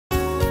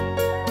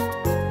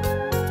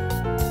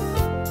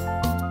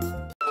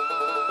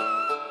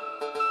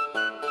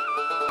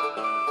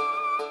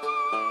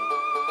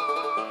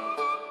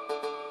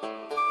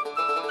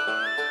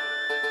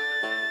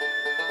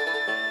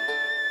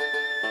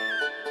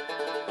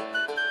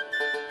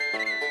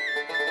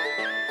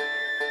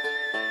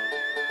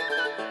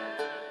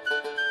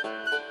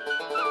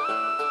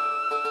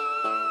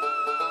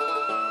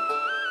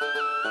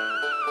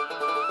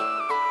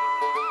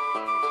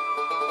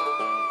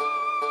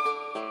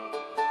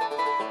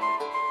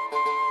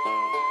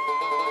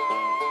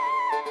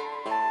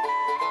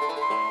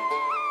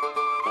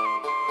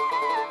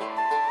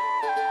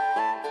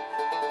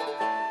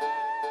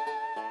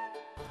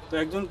তো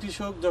একজন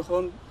কৃষক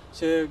যখন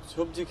সে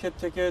সবজি ক্ষেত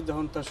থেকে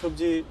যখন তার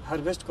সবজি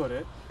হারভেস্ট করে,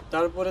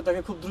 তারপরে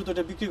তাকে খুব দ্রুত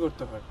এটা বিক্রি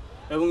করতে হয়,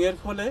 এবং এর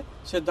ফলে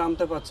সে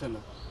দামটা পাচ্ছে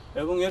না,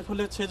 এবং এর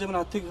ফলে সে যেমন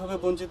আর্থিকভাবে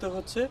বঞ্চিত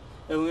হচ্ছে,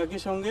 এবং একই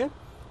সঙ্গে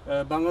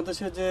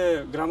বাংলাদেশের যে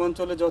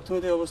গ্রামাঞ্চলে যে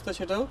অর্থনৈতিক অবস্থা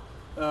সেটাও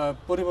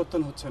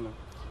পরিবর্তন হচ্ছে না।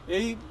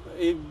 এই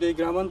এই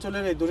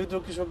গ্রামাঞ্চলের এই দরিদ্র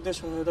কৃষকদের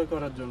সহায়তা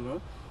করার জন্য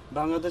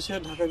বাংলাদেশের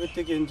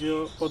ঢাকাভিত্তিক এনজিও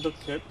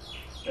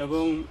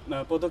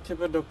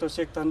পদক্ষেপের ডক্টর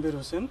শেখ তানভীর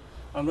হোসেন,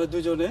 আমরা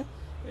দুজনে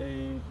এই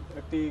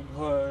একটি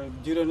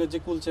জিরো এনার্জি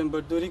কুল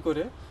চেম্বার তৈরি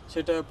করে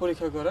সেটা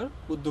পরীক্ষা করার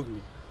উদ্যোগ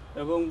নিই,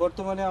 এবং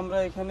বর্তমানে আমরা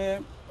এখানে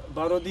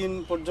 12 দিন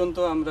পর্যন্ত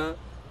আমরা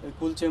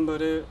কুল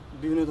চেম্বারে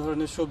বিভিন্ন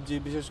ধরনের সবজি,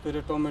 বিশেষ করে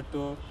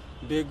টমেটো,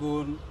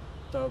 বেগুন,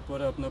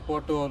 তারপরে আপনার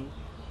পটল,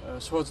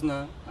 সজনা,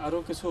 আরও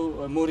কিছু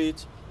মরিচ,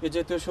 এ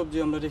জাতীয় সবজি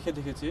আমরা রেখে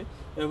দেখেছি,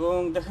 এবং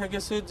দেখা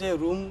গেছে যে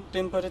রুম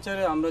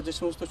টেম্পারেচারে আমরা যে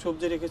সমস্ত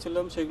সবজি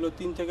রেখেছিলাম সেগুলো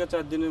 3 থেকে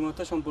 4 দিনের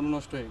মধ্যে সম্পূর্ণ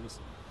নষ্ট হয়ে গেছে।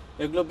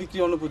 এগুলো বিক্রি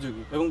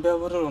অনুপযোগী এবং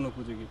ব্যবহারের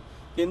অনুপযোগী।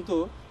 কিন্তু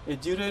এই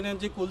জিরো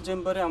এনার্জি কুল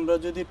চেম্বারে আমরা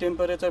যদি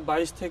টেম্পারেচার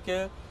 22 থেকে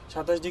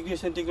 27 ডিগ্রি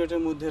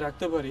সেন্টিগ্রেডের মধ্যে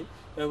রাখতে পারি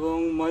এবং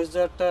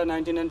ময়েশ্চারটা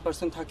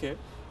 99% থাকে,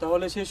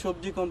 তাহলে সেই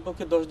সবজি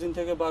কমপক্ষে 10 দিন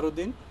থেকে 12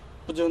 দিন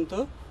পর্যন্ত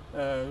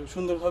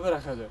সুন্দরভাবে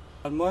রাখা যায়।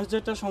 আর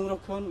ময়েশ্চারটা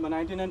সংরক্ষণ বা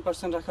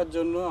 99% রাখার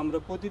জন্য আমরা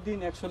প্রতিদিন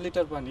 100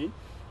 লিটার পানি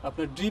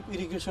আপনার ড্রিপ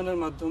ইরিগেশনের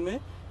মাধ্যমে,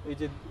 এই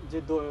যে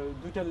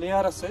দুইটা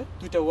লেয়ার আছে,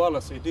 দুইটা ওয়াল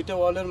আছে, এই দুইটা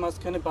ওয়ালের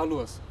মাঝখানে বালু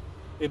আছে,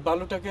 এই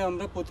বালুটাকে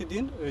আমরা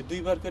প্রতিদিন 2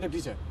 বার করে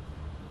ভিজাই,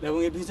 এবং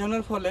এই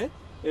ভিজানোর ফলে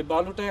এই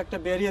বালুটা একটা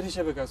ব্যারিয়ার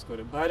হিসেবে কাজ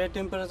করে, বাইরের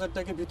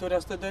টেম্পারেচারটাকে ভিতরে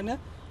আসতে দেয় না,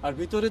 আর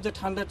ভিতরে যে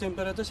ঠান্ডা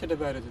টেম্পারেচার সেটা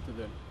বাইরে যেতে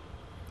দেয় না,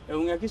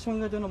 এবং একই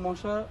সঙ্গে যেন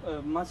মশা,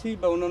 মাছি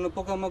বা অন্যান্য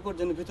পোকামাকড়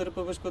যেন ভিতরে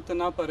প্রবেশ করতে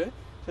না পারে,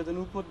 সেজন্য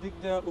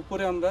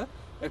উপরে আমরা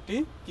একটি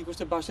কি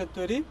করছে বাঁশের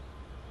তৈরি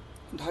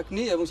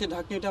ঢাকনি, এবং সেই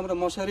ঢাকনিটা আমরা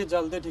মশারি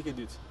জাল দিয়ে ঢেকে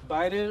দিচ্ছি।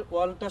 বাইরের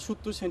ওয়ালটা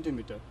 70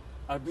 সেন্টিমিটার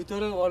আর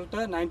ভিতরের ওয়ালটা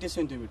 90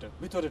 সেন্টিমিটার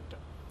ভিতরেরটা,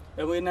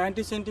 এবং এই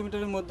 90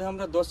 সেন্টিমিটারের মধ্যে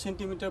আমরা 10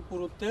 সেন্টিমিটার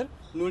পুরুত্বের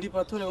নুড়ি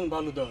পাথর এবং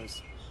বালু দেওয়া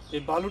হয়েছে।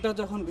 এই বালুটা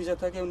যখন ভিজা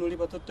থাকে এবং নুড়ি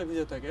পাথরটা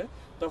ভিজা থাকে,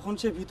 তখন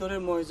সে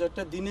ভিতরের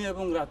ময়েশ্চারটা দিনে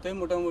এবং রাতে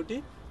মোটামুটি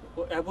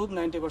অ্যাবভ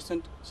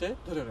 90% সে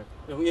ধরে রাখে,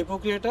 এবং এই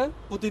প্রক্রিয়াটা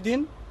প্রতিদিন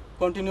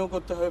কন্টিনিউ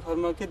করতে হবে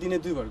ফার্মারকে, দিনে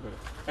 2 বার করে,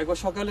 একবার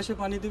সকালে সে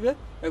পানি দিবে,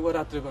 একবার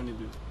রাত্রে পানি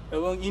দিবে।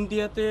 এবং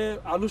ইন্ডিয়াতে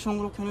আলু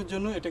সংরক্ষণের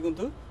জন্য এটা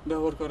কিন্তু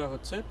ব্যবহার করা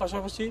হচ্ছে,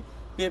 পাশাপাশি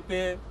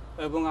পেঁপে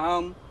এবং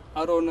আম,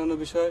 আরও অন্যান্য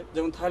বিষয়,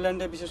 যেমন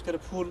থাইল্যান্ডে বিশেষ করে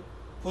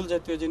ফুল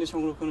জাতীয় জিনিস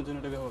সংরক্ষণের জন্য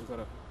এটা ব্যবহার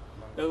করা হয়,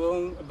 এবং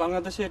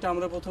বাংলাদেশে এটা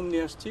আমরা প্রথম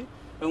নিয়ে আসছি,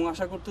 এবং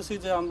আশা করতেছি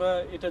যে আমরা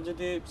এটা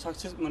যদি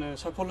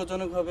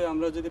সাফল্যজনকভাবে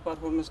আমরা যদি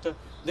পারফরমেন্সটা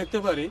দেখতে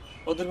পারি,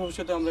 অদূর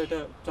ভবিষ্যতে আমরা এটা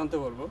জানতে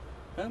পারবো,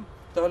 হ্যাঁ,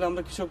 তাহলে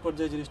আমরা কৃষক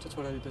পর্যায়ে জিনিসটা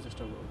ছড়িয়ে দিতে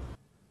চেষ্টা করব।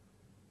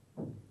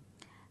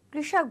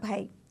 কৃষক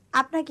ভাই,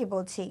 আপনাকে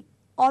বলছি,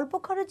 অল্প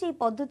খরচে এই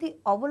পদ্ধতি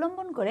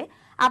অবলম্বন করে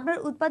আপনার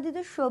উৎপাদিত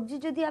সবজি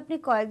যদি আপনি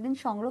কয়েকদিন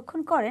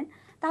সংরক্ষণ করেন,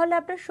 তাহলে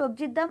আপনার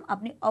সবজির দাম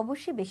আপনি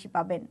অবশ্যই বেশি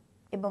পাবেন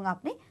এবং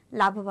আপনি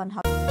লাভবান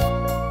হবেন।